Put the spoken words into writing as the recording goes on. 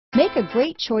Make a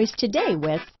great choice today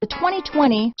with the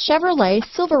 2020 Chevrolet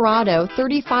Silverado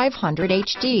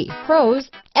 3500HD. Pros,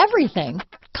 everything.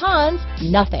 Cons,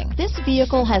 nothing. This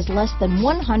vehicle has less than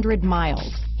 100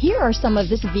 miles. Here are some of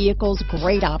this vehicle's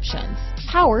great options: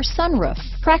 power sunroof,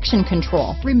 traction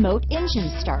control, remote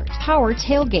engine start, power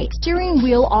tailgate, steering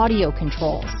wheel audio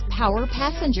controls, power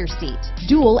passenger seat,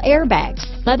 dual airbags,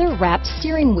 leather-wrapped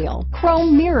steering wheel,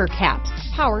 chrome mirror caps,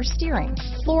 power steering,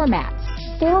 floor mats,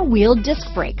 four-wheel disc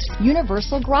brakes,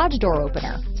 universal garage door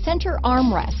opener, center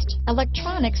armrest,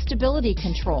 electronic stability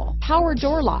control, power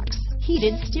door locks,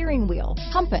 heated steering wheel,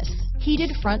 compass,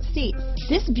 heated front seats.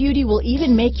 This beauty will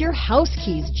even make your house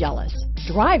keys jealous.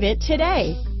 Drive it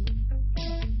today.